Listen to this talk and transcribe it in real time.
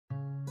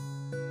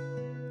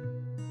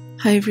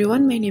Hi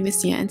everyone, my name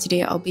is Nia and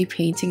today I'll be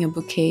painting a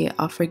bouquet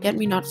of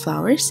forget-me-not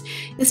flowers.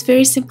 It's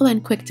very simple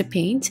and quick to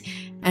paint,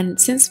 and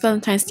since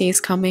Valentine's Day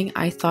is coming,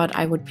 I thought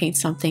I would paint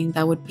something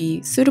that would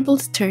be suitable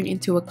to turn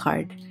into a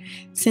card.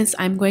 Since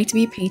I'm going to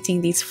be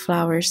painting these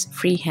flowers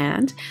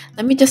freehand,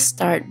 let me just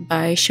start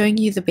by showing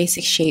you the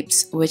basic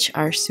shapes, which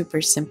are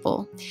super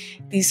simple.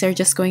 These are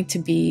just going to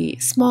be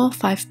small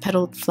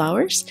 5-petaled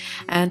flowers,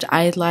 and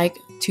I like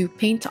to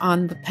paint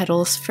on the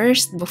petals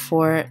first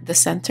before the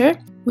center.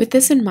 With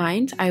this in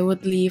mind, I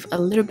would leave a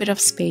little bit of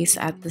space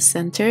at the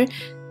center.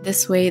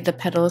 This way the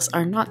petals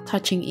are not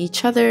touching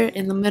each other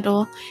in the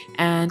middle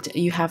and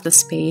you have the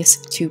space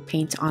to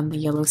paint on the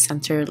yellow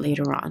center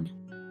later on.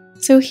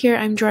 So here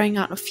I'm drawing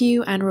out a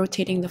few and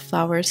rotating the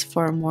flowers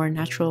for a more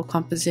natural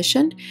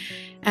composition.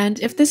 And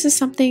if this is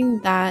something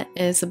that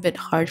is a bit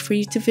hard for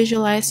you to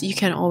visualize, you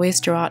can always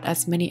draw out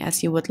as many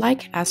as you would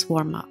like as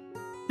warm-up.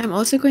 I'm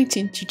also going to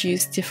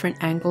introduce different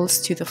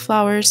angles to the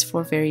flowers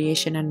for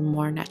variation and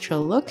more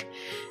natural look.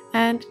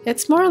 And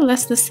it's more or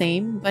less the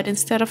same, but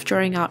instead of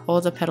drawing out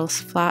all the petals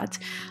flat,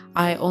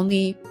 I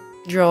only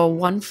draw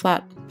one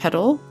flat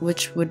petal,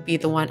 which would be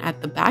the one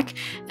at the back,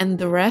 and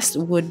the rest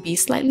would be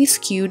slightly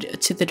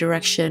skewed to the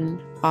direction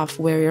of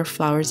where your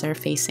flowers are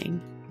facing.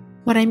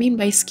 What I mean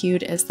by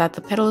skewed is that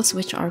the petals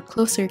which are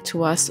closer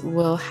to us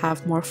will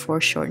have more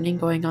foreshortening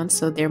going on,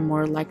 so they're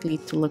more likely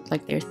to look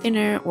like they're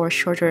thinner or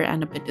shorter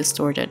and a bit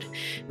distorted.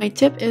 My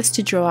tip is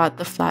to draw out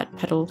the flat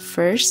petal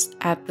first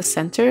at the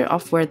center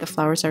of where the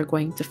flowers are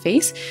going to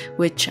face,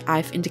 which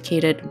I've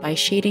indicated by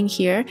shading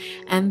here,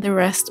 and the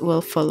rest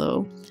will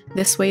follow.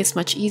 This way it's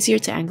much easier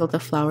to angle the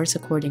flowers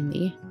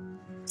accordingly.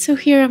 So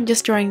here I'm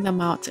just drawing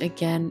them out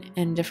again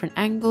in different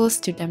angles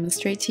to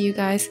demonstrate to you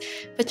guys,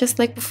 but just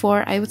like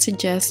before, I would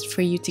suggest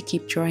for you to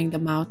keep drawing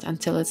them out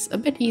until it's a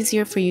bit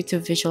easier for you to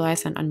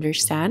visualize and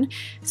understand.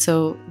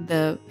 So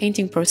the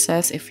painting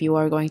process, if you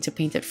are going to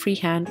paint it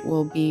freehand,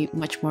 will be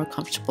much more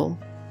comfortable.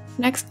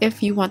 Next,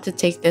 if you want to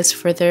take this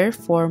further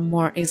for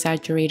more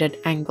exaggerated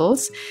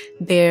angles,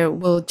 there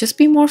will just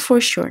be more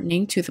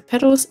foreshortening to the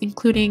petals,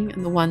 including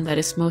the one that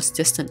is most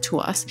distant to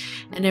us,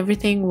 and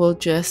everything will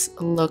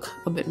just look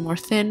a bit more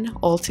thin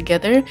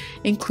altogether,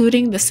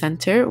 including the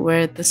center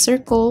where the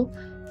circle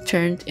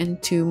turned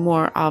into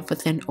more of a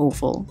thin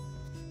oval.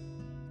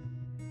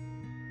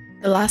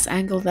 The last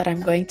angle that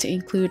I'm going to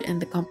include in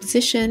the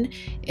composition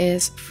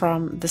is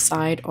from the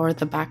side or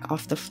the back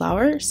of the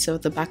flower, so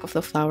the back of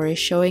the flower is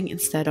showing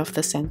instead of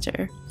the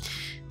center.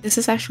 This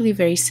is actually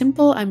very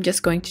simple. I'm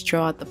just going to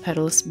draw out the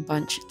petals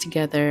bunched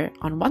together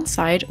on one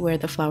side where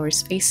the flower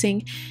is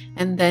facing,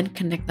 and then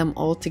connect them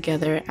all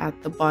together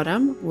at the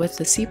bottom with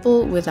the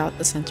sepal without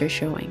the center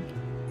showing.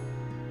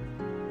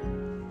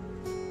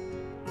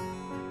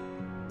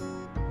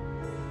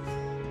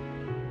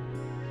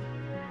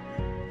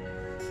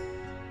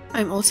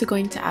 I'm also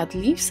going to add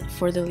leaves.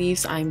 For the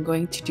leaves, I'm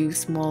going to do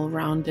small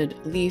rounded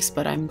leaves,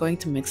 but I'm going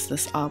to mix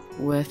this up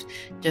with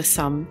just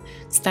some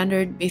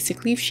standard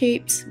basic leaf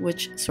shapes,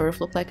 which sort of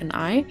look like an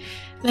eye.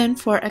 Then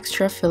for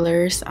extra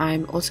fillers,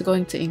 I'm also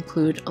going to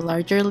include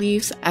larger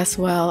leaves as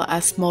well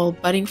as small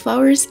budding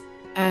flowers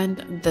and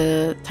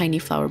the tiny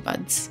flower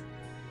buds.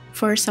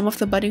 For some of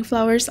the budding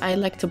flowers, I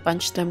like to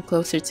bunch them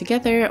closer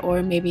together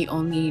or maybe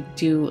only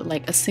do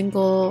like a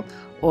single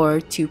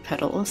or 2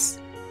 petals.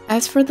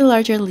 As for the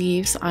larger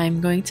leaves,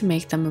 I'm going to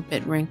make them a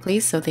bit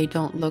wrinkly so they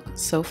don't look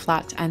so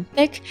flat and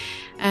thick.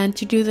 And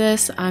to do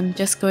this, I'm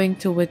just going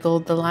to wiggle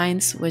the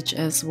lines, which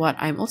is what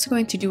I'm also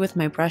going to do with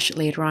my brush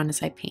later on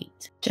as I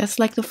paint. Just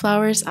like the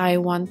flowers, I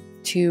want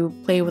to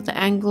play with the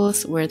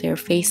angles where they're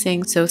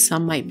facing, so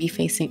some might be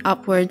facing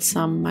upwards,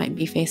 some might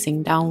be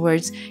facing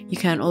downwards. You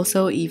can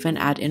also even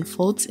add in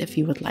folds if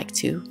you would like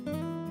to.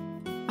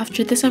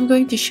 After this, I'm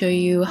going to show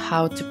you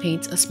how to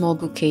paint a small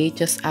bouquet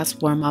just as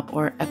warm-up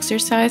or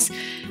exercise.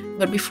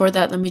 But before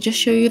that, let me just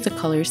show you the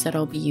colors that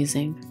I'll be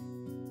using.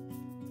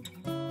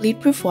 Bleed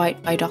Proof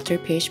White by Dr.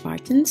 P.H.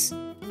 Martins,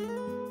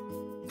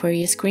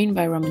 Aquarius Green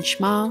by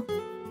Szmal,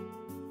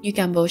 New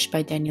Gamboge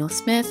by Daniel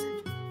Smith,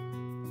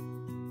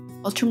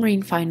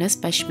 Ultramarine Finest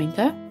by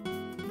Schmincke,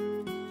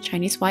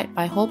 Chinese White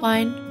by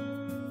Holbein,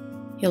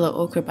 Yellow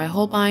Ochre by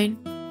Holbein,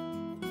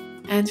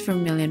 and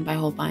Vermilion by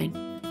Holbein.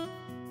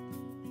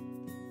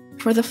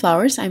 For the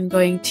flowers, I'm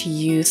going to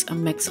use a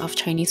mix of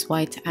Chinese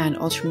White and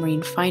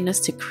Ultramarine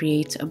Finest to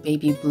create a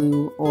baby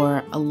blue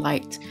or a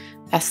light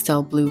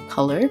pastel blue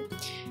color.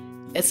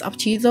 It's up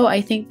to you though. I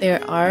think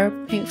there are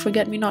pink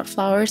forget-me-not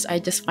flowers. I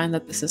just find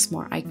that this is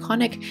more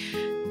iconic.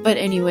 But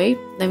anyway,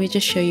 let me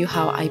just show you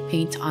how I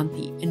paint on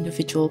the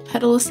individual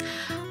petals.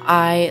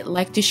 I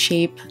like to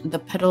shape the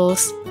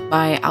petals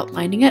by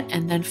outlining it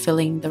and then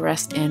filling the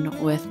rest in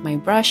with my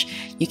brush.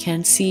 You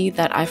can see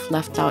that I've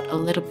left out a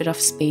little bit of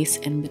space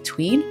in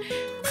between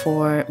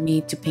for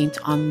me to paint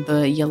on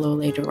the yellow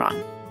later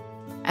on.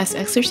 As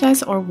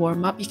exercise or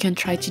warm-up, you can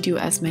try to do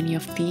as many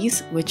of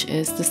these, which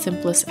is the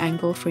simplest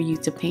angle for you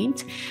to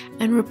paint,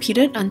 and repeat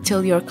it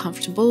until you're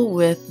comfortable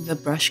with the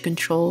brush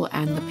control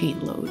and the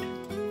paint load.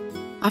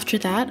 After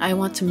that, I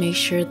want to make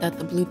sure that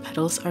the blue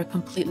petals are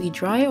completely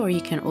dry, or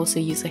you can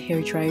also use a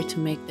hair dryer to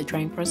make the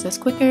drying process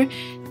quicker.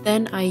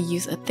 Then I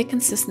use a thick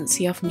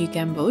consistency of new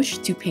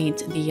Gamboge to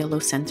paint the yellow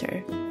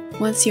center.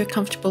 Once you're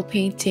comfortable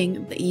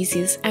painting the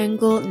easiest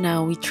angle,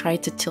 now we try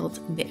to tilt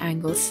the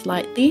angle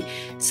slightly.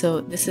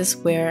 So this is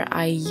where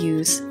I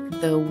use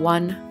the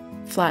one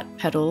flat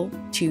petal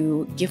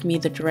to give me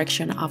the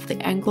direction of the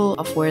angle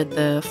of where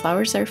the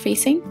flowers are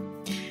facing.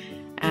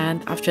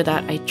 And after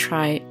that, I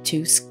try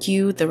to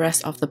skew the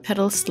rest of the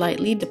petals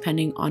slightly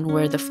depending on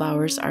where the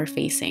flowers are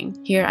facing.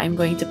 Here I'm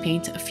going to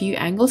paint a few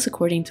angles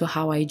according to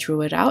how I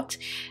drew it out,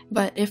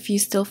 but if you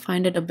still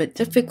find it a bit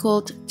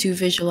difficult to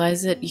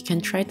visualize it, you can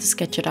try to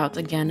sketch it out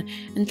again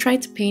and try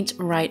to paint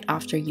right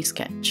after you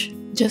sketch.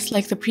 Just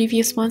like the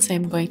previous ones,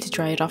 I'm going to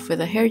dry it off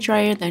with a hair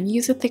dryer, then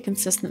use a thick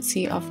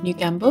consistency of new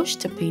Gamboge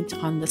to paint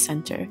on the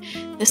center.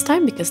 This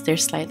time, because they're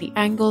slightly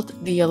angled,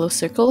 the yellow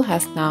circle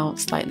has now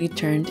slightly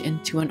turned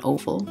into an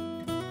oval.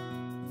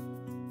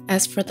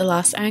 As for the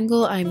last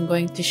angle, I'm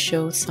going to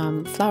show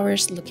some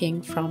flowers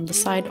looking from the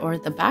side or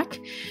the back.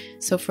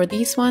 So for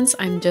these ones,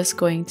 I'm just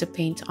going to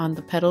paint on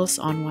the petals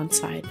on one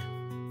side.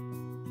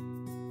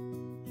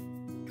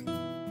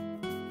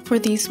 For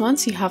these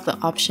ones, you have the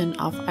option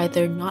of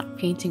either not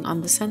painting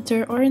on the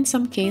center, or in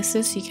some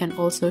cases, you can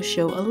also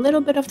show a little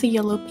bit of the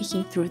yellow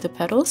peeking through the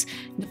petals,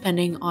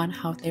 depending on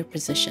how they're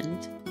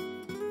positioned.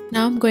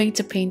 Now I'm going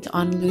to paint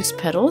on loose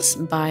petals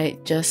by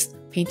just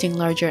painting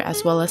larger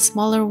as well as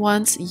smaller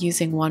ones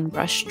using one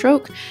brush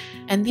stroke,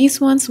 and these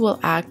ones will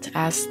act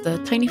as the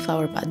tiny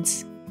flower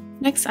buds.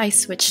 Next, I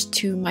switched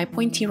to my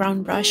pointy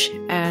round brush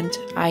and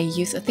I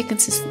use a thick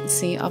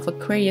consistency of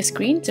Aquarius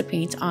green to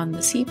paint on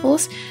the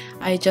sepals.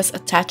 I just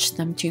attach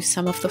them to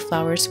some of the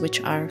flowers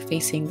which are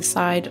facing the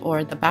side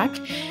or the back,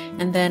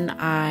 and then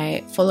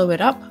I follow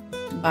it up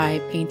by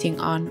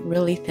painting on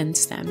really thin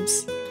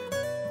stems.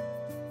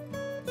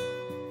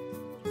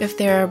 If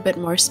there are a bit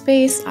more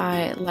space,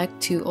 I like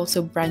to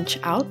also branch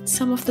out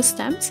some of the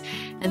stems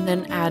and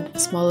then add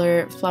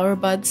smaller flower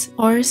buds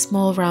or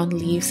small round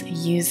leaves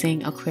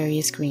using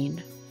Aquarius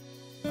green.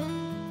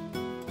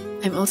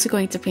 I'm also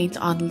going to paint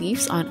on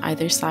leaves on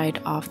either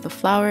side of the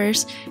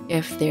flowers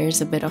if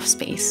there's a bit of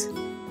space.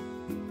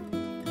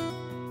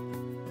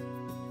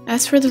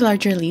 As for the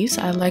larger leaves,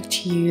 I like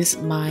to use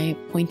my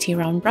pointy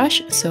round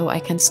brush, so I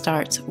can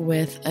start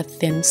with a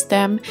thin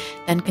stem,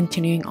 then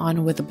continuing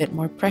on with a bit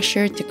more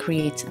pressure to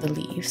create the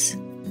leaves.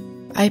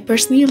 I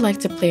personally like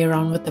to play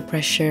around with the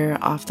pressure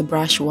of the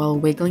brush while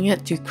wiggling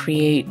it to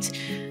create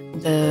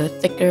the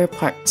thicker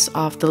parts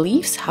of the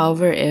leaves.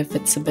 However, if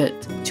it's a bit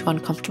too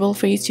uncomfortable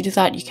for you to do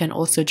that, you can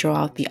also draw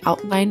out the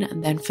outline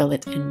and then fill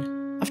it in.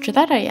 After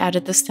that, I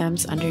added the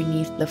stems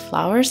underneath the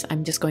flowers.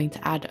 I'm just going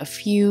to add a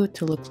few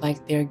to look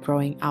like they're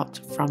growing out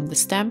from the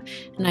stem,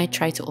 and I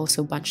try to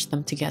also bunch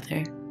them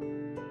together.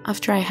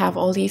 After I have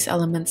all these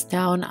elements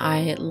down,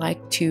 I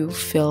like to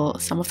fill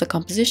some of the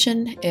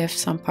composition if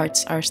some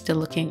parts are still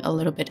looking a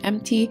little bit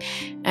empty,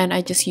 and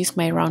I just use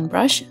my round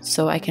brush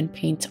so I can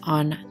paint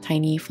on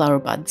tiny flower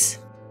buds.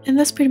 And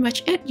that's pretty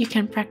much it. You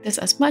can practice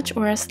as much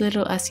or as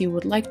little as you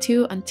would like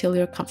to until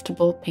you're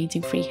comfortable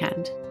painting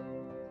freehand.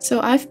 So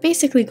I've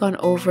basically gone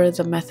over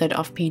the method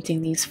of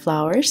painting these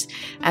flowers.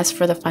 As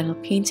for the final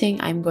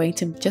painting, I'm going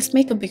to just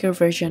make a bigger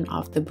version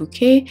of the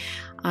bouquet.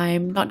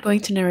 I'm not going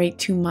to narrate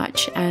too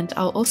much, and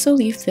I'll also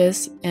leave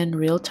this in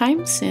real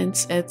time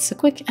since it's a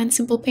quick and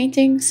simple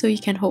painting, so you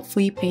can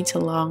hopefully paint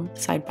along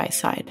side by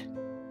side.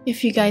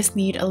 If you guys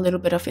need a little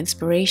bit of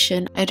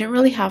inspiration, I didn't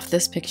really have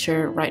this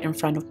picture right in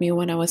front of me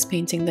when I was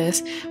painting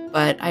this,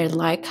 but I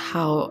like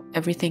how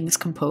everything is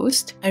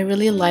composed. I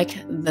really like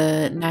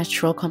the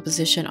natural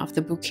composition of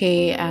the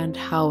bouquet and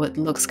how it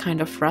looks kind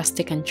of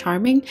rustic and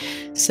charming.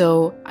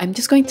 So I'm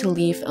just going to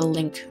leave a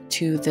link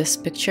to this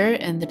picture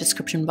in the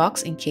description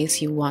box in case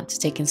you want to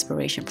take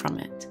inspiration from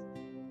it.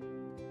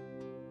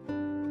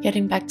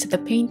 Getting back to the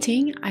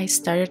painting, I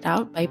started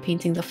out by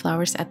painting the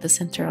flowers at the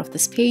center of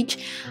this page.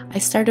 I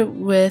started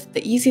with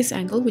the easiest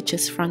angle, which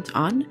is front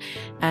on,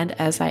 and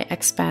as I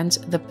expand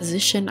the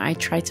position, I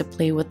try to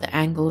play with the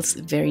angles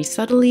very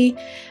subtly,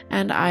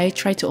 and I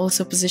try to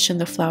also position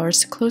the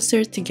flowers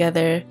closer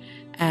together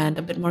and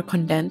a bit more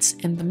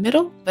condensed in the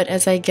middle. But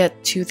as I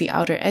get to the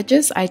outer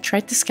edges, I try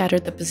to scatter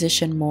the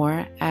position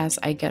more as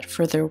I get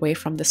further away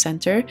from the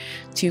center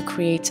to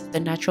create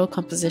the natural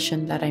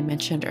composition that I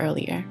mentioned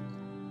earlier.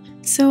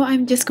 So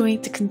I'm just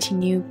going to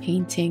continue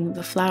painting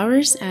the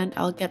flowers, and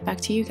I'll get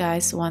back to you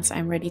guys once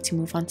I'm ready to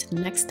move on to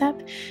the next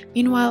step.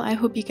 Meanwhile, I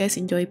hope you guys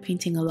enjoy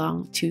painting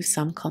along to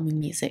some calming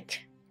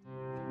music.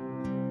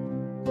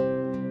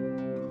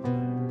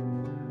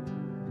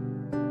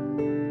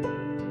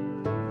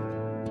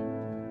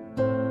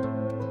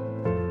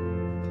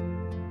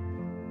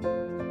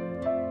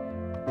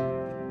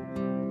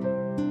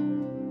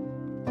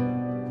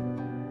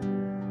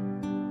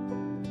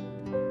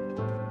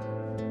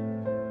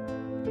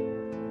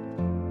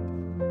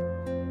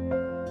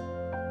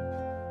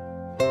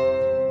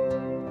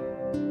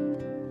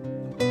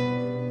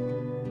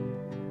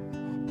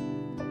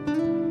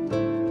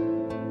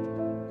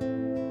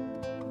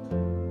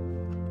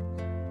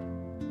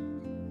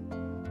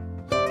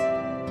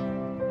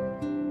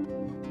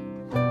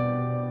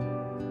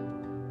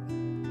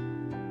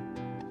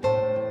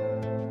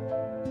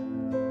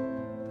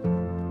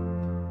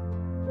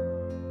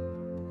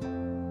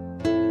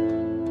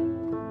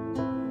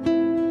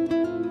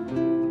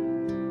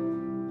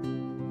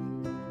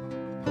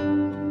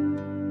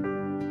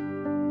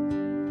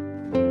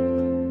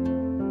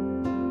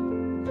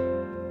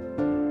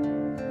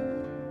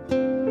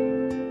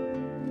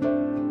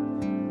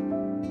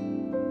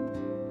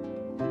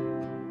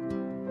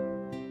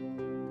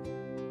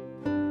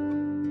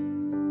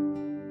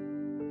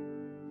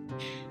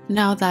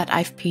 Now that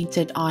I've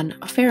painted on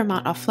a fair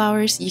amount of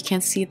flowers, you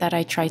can see that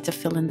I try to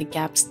fill in the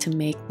gaps to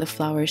make the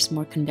flowers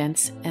more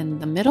condensed in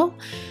the middle.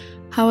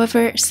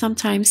 However,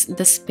 sometimes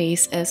the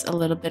space is a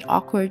little bit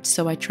awkward,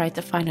 so I try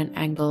to find an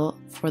angle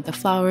for the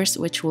flowers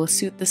which will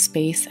suit the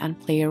space and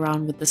play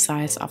around with the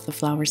size of the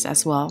flowers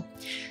as well.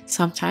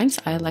 Sometimes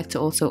I like to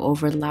also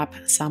overlap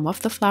some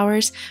of the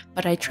flowers,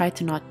 but I try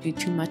to not do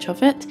too much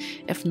of it.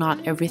 If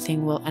not,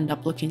 everything will end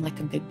up looking like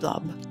a big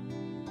blob.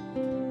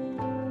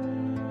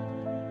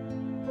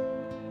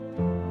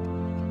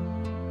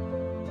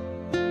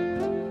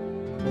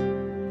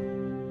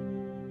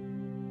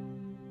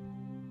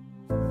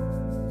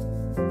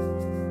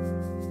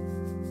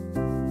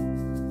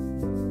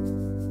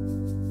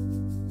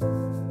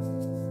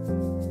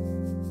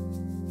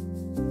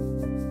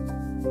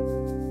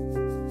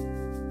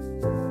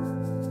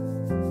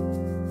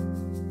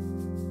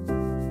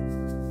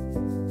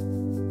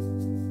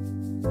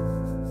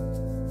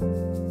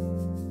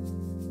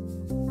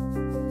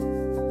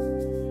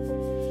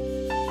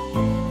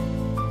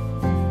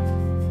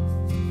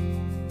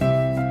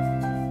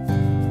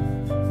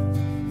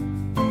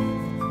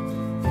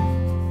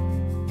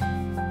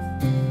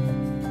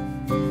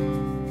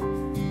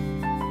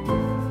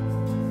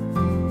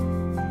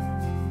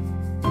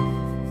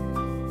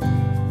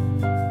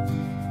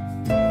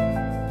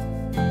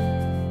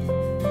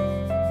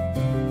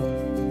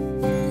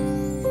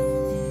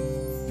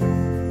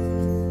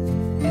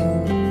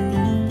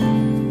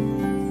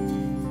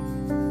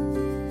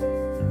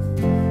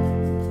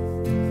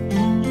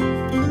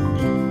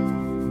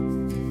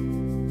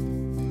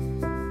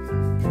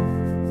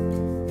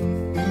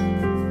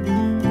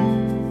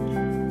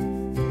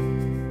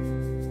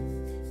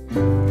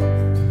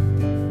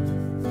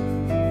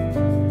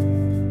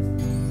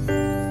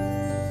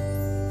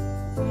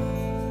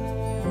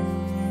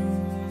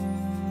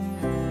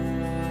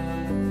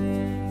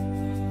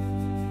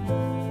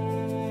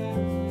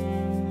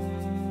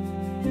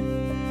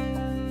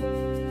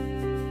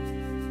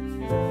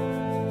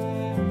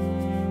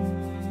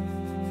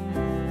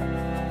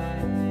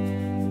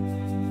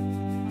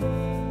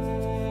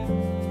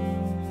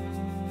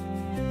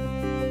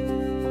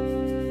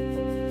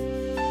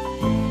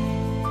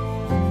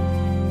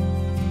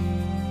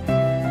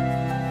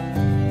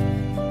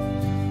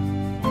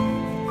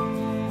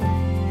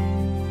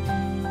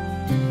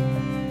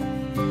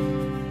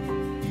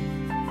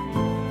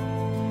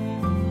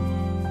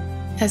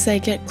 As I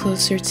get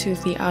closer to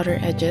the outer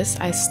edges,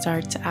 I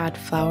start to add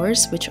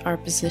flowers which are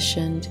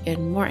positioned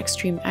in more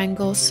extreme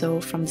angles,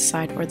 so from the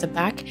side or the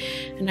back,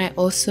 and I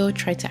also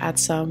try to add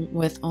some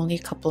with only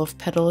a couple of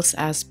petals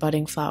as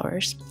budding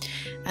flowers.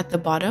 At the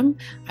bottom,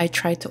 I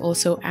try to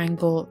also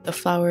angle the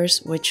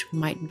flowers which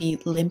might be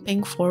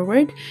limping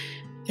forward,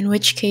 in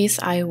which case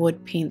I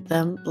would paint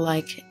them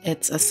like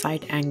it's a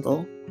side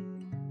angle.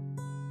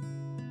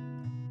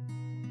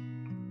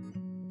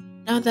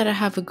 Now that I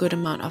have a good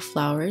amount of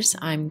flowers,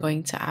 I'm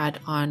going to add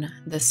on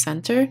the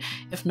center.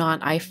 If not,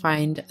 I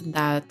find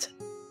that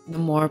the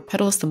more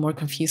petals, the more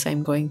confused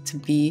I'm going to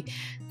be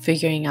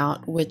figuring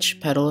out which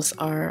petals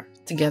are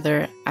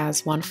together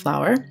as one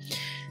flower.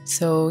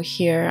 So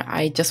here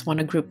I just want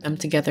to group them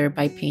together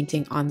by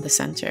painting on the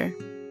center.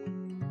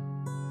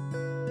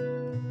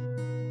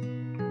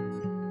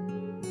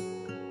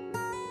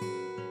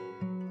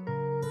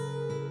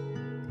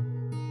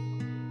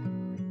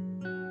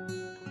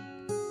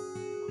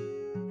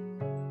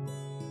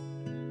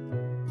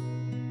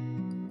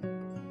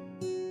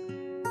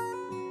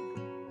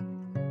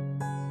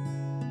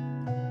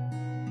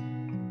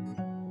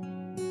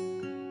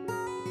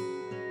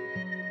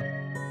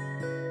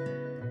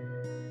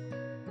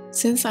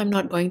 Since I'm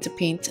not going to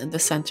paint the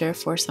center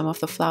for some of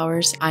the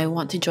flowers, I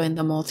want to join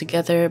them all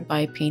together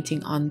by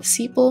painting on the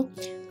sepal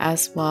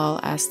as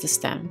well as the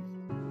stem.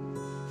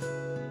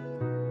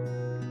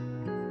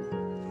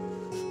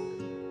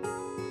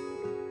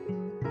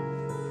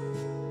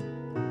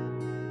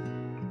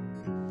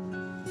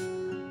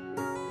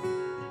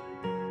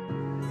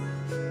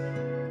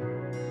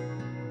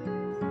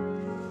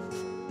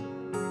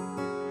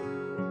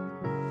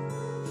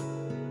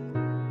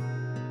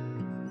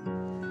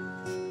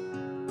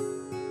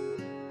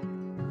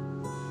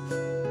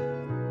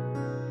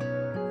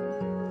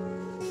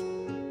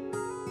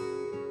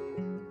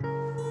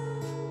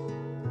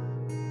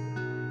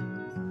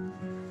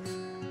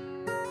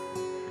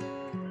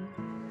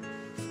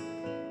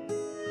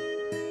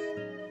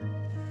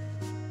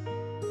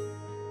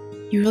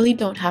 You really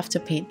don't have to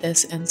paint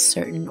this in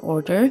certain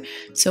order,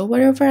 so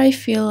whatever I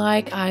feel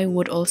like, I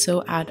would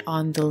also add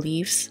on the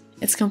leaves.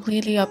 It's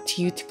completely up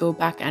to you to go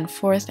back and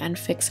forth and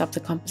fix up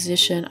the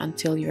composition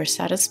until you're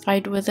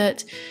satisfied with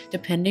it,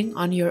 depending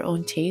on your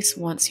own taste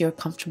once you're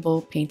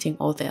comfortable painting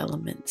all the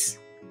elements.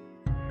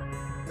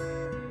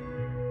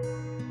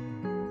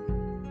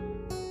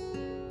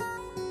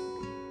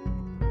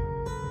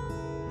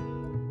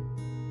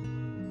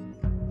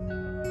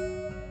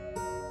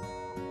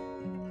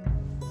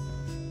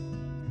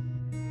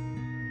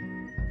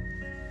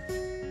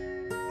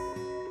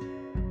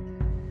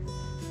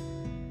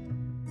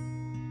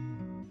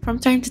 From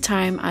time to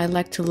time, I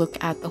like to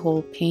look at the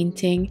whole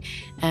painting,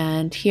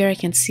 and here I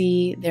can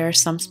see there are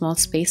some small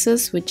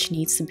spaces which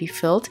needs to be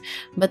filled,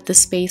 but the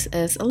space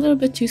is a little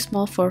bit too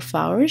small for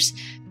flowers.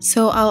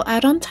 So I'll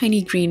add on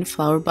tiny green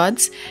flower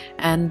buds,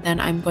 and then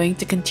I'm going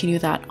to continue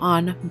that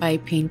on by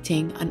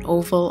painting an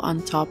oval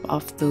on top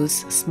of those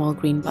small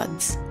green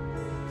buds.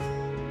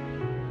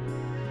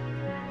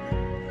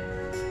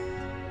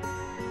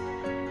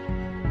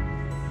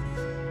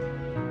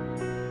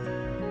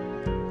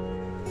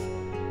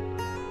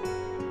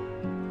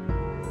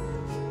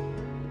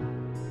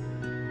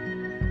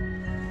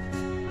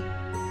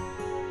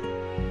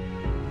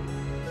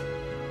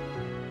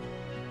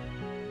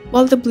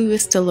 While the blue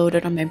is still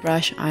loaded on my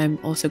brush, I'm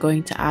also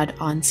going to add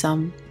on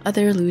some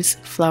other loose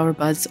flower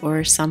buds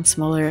or some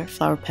smaller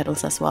flower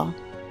petals as well.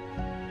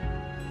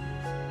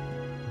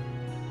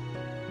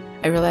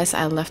 I realized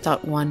I left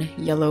out one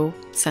yellow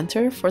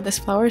center for this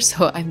flower,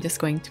 so I'm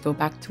just going to go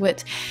back to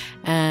it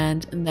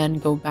and then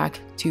go back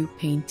to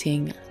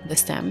painting the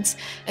stems.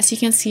 As you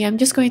can see, I'm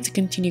just going to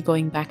continue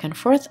going back and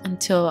forth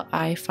until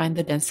I find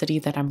the density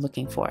that I'm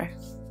looking for.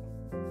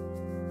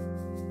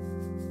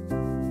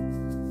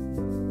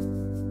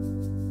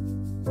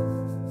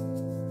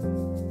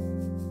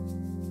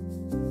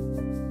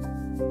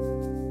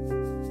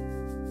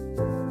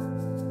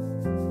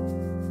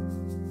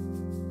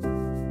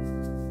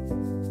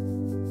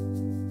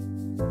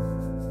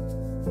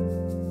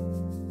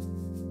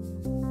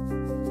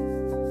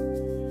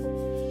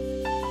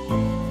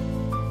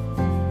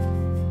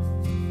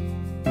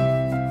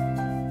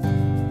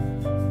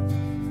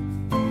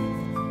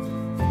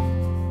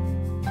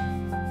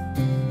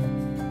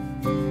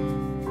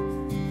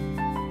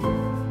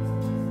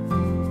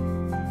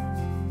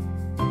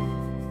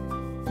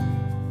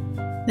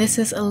 This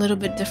is a little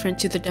bit different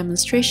to the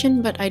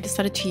demonstration, but I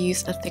decided to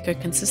use a thicker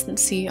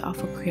consistency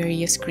of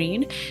Aquarius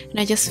green, and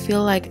I just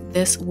feel like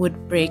this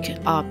would break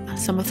up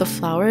some of the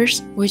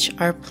flowers which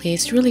are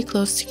placed really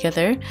close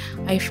together.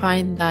 I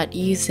find that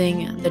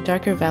using the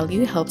darker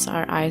value helps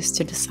our eyes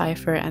to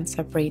decipher and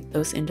separate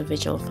those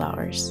individual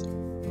flowers.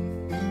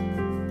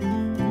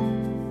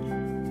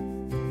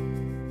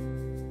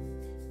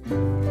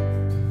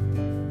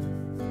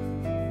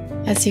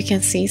 As you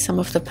can see, some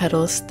of the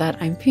petals that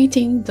I'm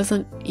painting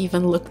doesn't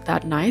even look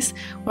that nice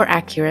or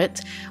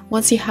accurate.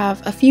 Once you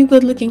have a few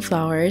good looking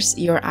flowers,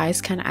 your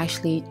eyes can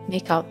actually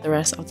make out the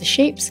rest of the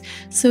shapes,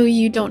 so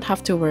you don't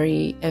have to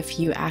worry if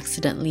you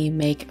accidentally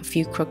make a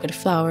few crooked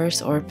flowers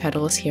or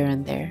petals here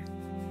and there.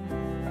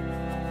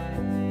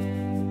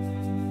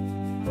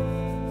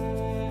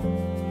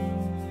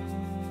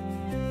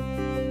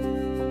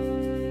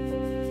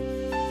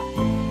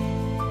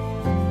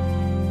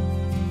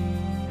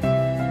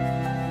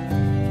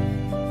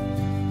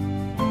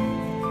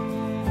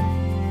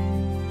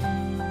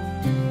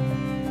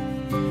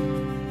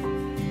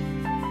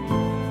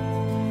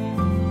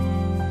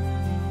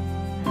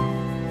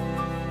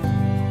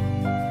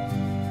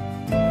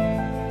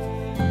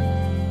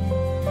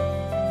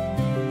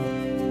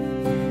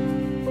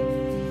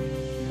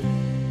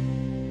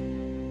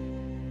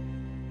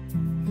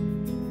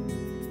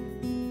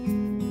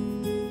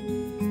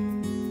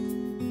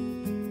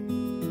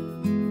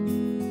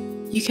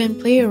 You can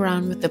play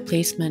around with the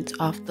placement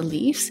of the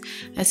leaves.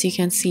 As you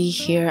can see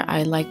here,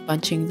 I like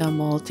bunching them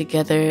all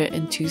together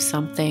into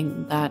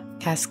something that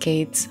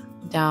cascades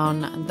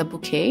down the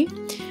bouquet,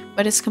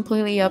 but it's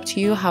completely up to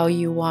you how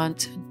you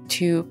want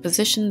to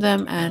position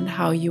them and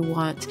how you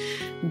want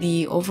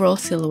the overall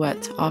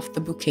silhouette of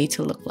the bouquet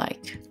to look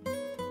like.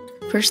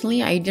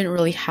 Personally, I didn't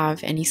really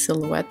have any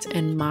silhouette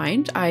in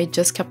mind. I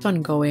just kept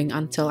on going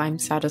until I'm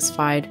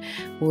satisfied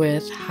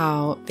with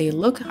how they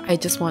look. I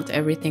just want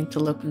everything to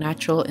look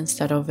natural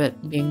instead of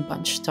it being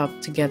bunched up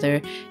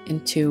together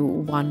into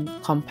one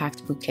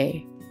compact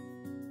bouquet.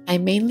 I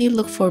mainly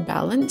look for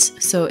balance,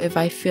 so if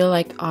I feel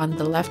like on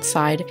the left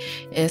side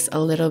is a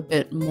little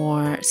bit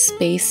more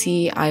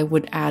spacey, I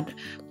would add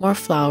more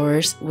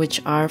flowers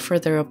which are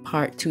further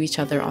apart to each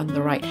other on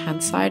the right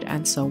hand side,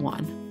 and so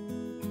on.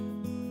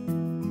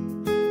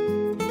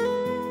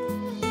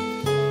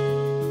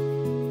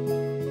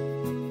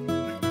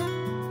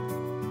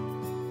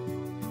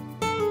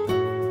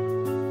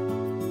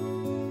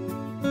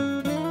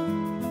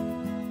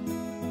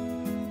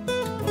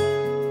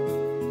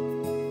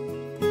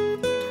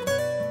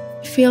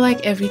 I feel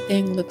like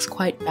everything looks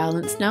quite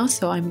balanced now,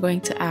 so I'm going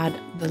to add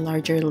the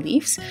larger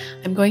leaves.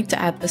 I'm going to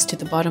add this to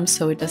the bottom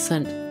so it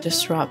doesn't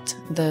disrupt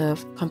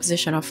the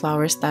composition of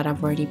flowers that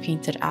I've already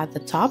painted at the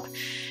top.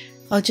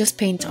 I'll just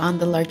paint on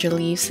the larger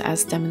leaves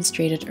as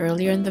demonstrated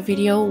earlier in the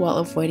video, while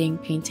avoiding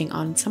painting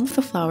on some of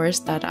the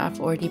flowers that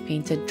I've already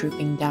painted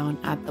drooping down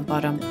at the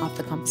bottom of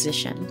the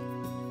composition.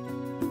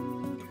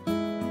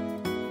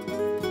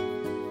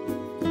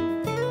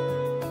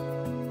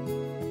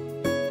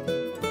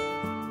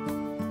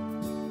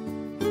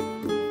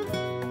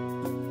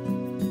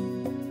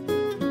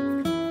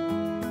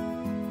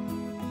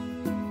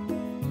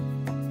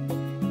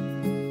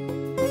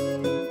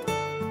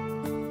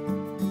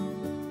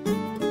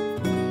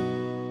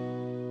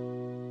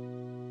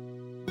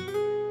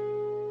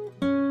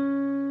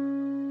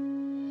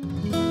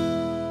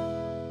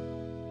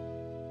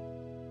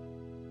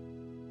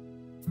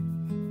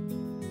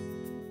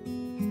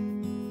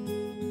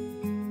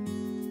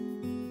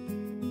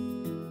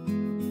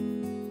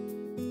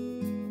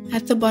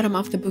 At the bottom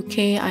of the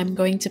bouquet, I'm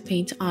going to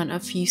paint on a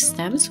few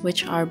stems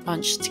which are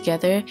bunched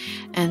together,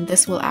 and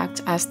this will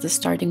act as the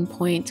starting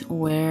point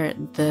where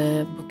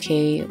the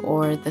bouquet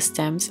or the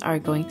stems are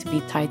going to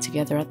be tied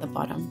together at the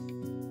bottom.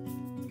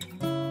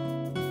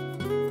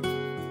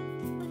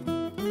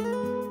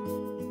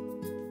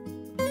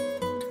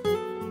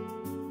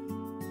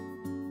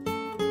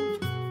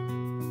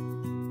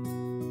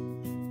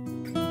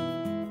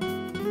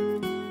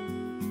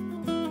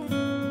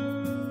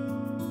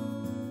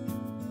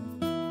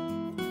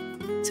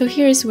 So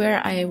here's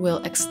where I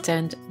will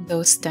extend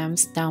those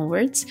stems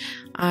downwards.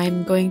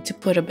 I'm going to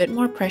put a bit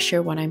more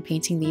pressure when I'm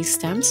painting these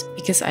stems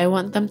because I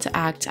want them to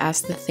act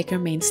as the thicker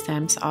main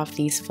stems of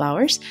these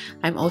flowers.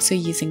 I'm also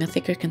using a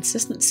thicker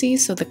consistency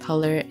so the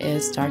color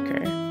is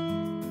darker.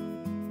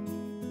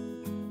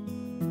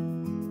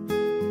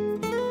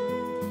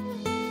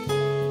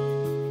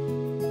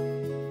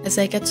 As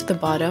I get to the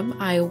bottom,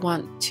 I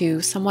want to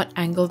somewhat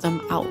angle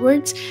them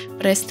outwards,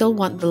 but I still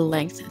want the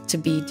length to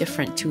be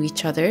different to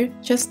each other,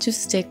 just to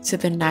stick to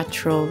the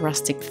natural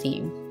rustic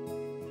theme.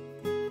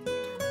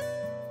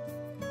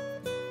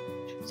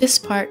 This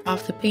part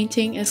of the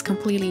painting is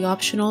completely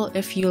optional.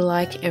 If you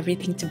like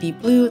everything to be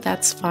blue,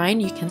 that's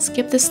fine, you can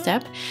skip this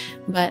step.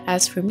 But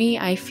as for me,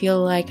 I feel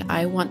like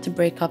I want to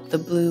break up the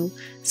blue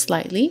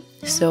slightly.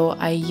 So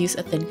I use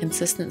a thin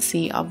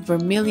consistency of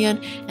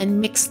vermilion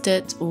and mixed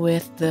it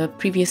with the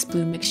previous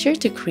blue mixture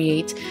to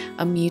create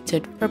a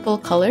muted purple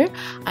color.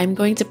 I'm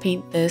going to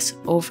paint this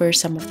over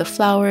some of the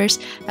flowers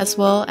as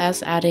well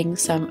as adding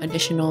some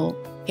additional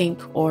pink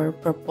or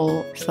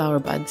purple flower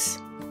buds.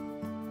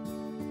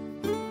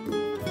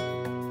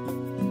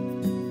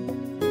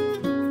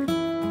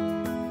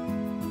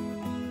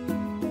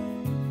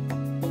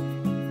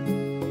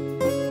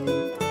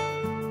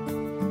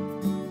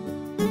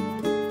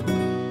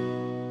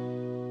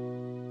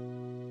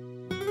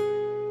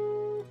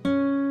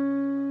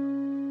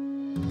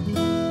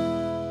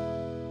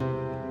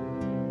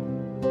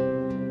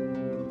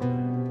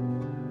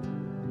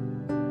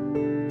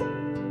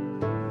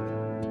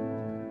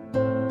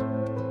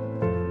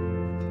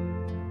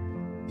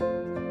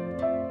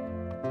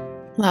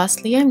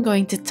 Lastly, I'm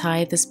going to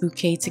tie this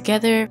bouquet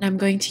together. I'm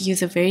going to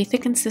use a very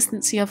thick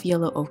consistency of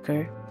yellow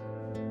ochre.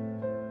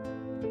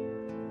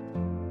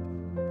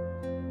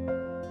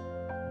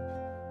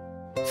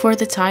 For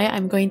the tie,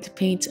 I'm going to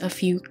paint a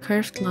few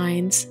curved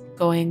lines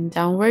going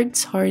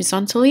downwards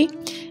horizontally,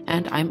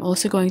 and I'm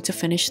also going to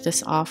finish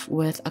this off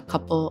with a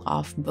couple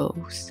of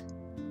bows.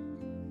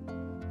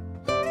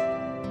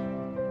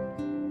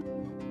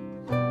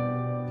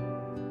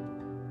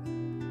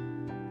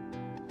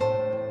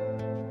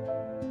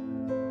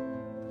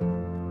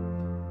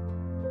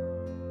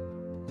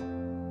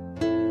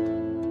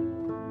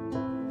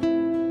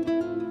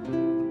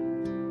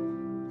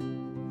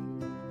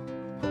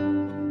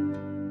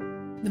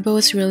 The bow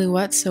is really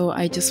wet, so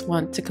I just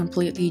want to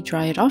completely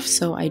dry it off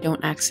so I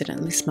don't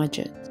accidentally smudge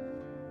it.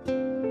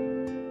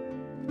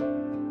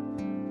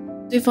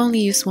 We've only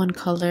used one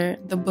color.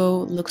 The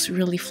bow looks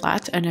really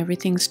flat and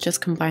everything's just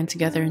combined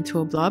together into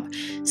a blob.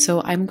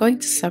 So I'm going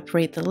to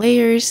separate the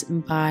layers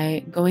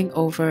by going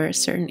over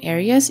certain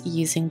areas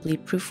using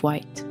bleed-proof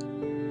white.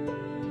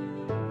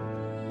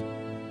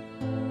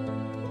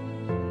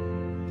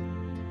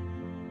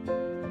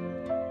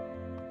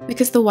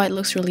 Because the white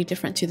looks really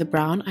different to the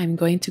brown, I'm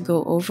going to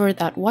go over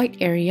that white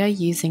area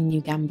using new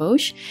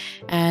Gamboge,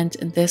 and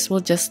this will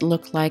just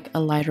look like a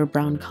lighter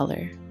brown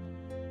color.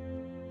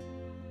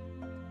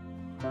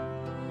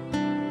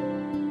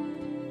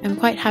 I'm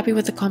quite happy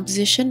with the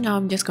composition. Now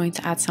I'm just going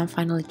to add some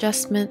final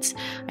adjustments.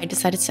 I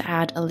decided to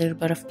add a little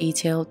bit of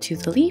detail to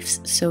the leaves,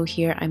 so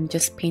here I'm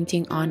just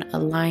painting on a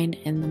line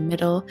in the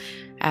middle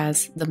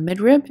as the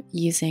midrib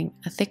using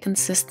a thick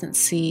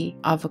consistency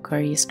of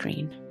Aquarius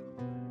green.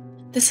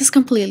 This is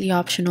completely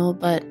optional,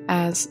 but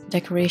as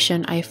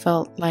decoration I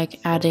felt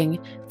like adding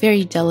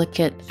very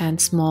delicate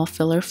and small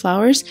filler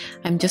flowers.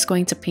 I'm just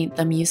going to paint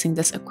them using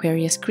this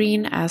Aquarius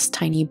green as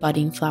tiny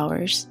budding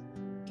flowers.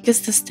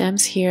 Because the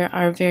stems here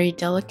are very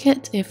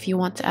delicate, if you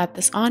want to add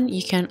this on,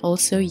 you can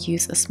also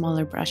use a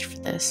smaller brush for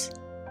this.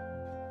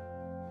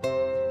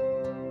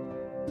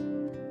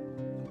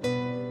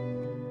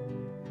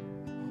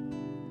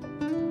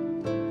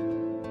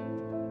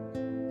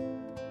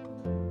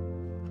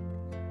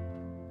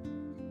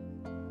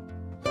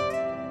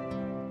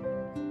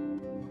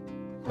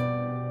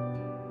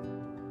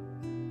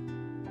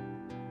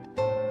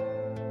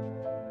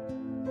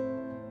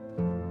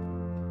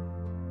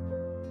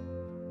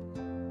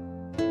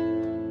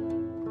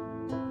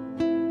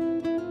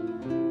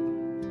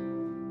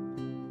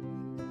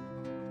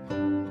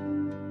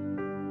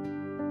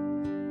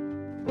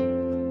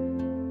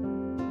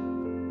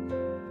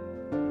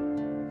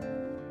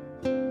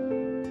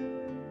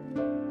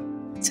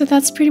 So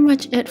that's pretty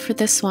much it for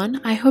this one.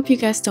 I hope you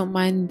guys don't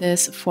mind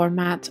this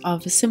format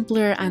of a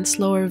simpler and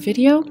slower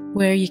video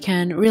where you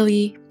can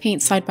really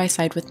paint side by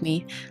side with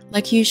me.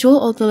 Like usual,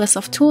 all the list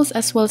of tools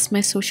as well as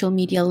my social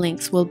media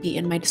links will be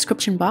in my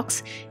description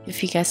box.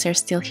 If you guys are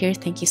still here,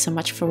 thank you so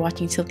much for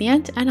watching till the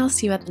end, and I'll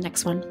see you at the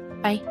next one.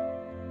 Bye!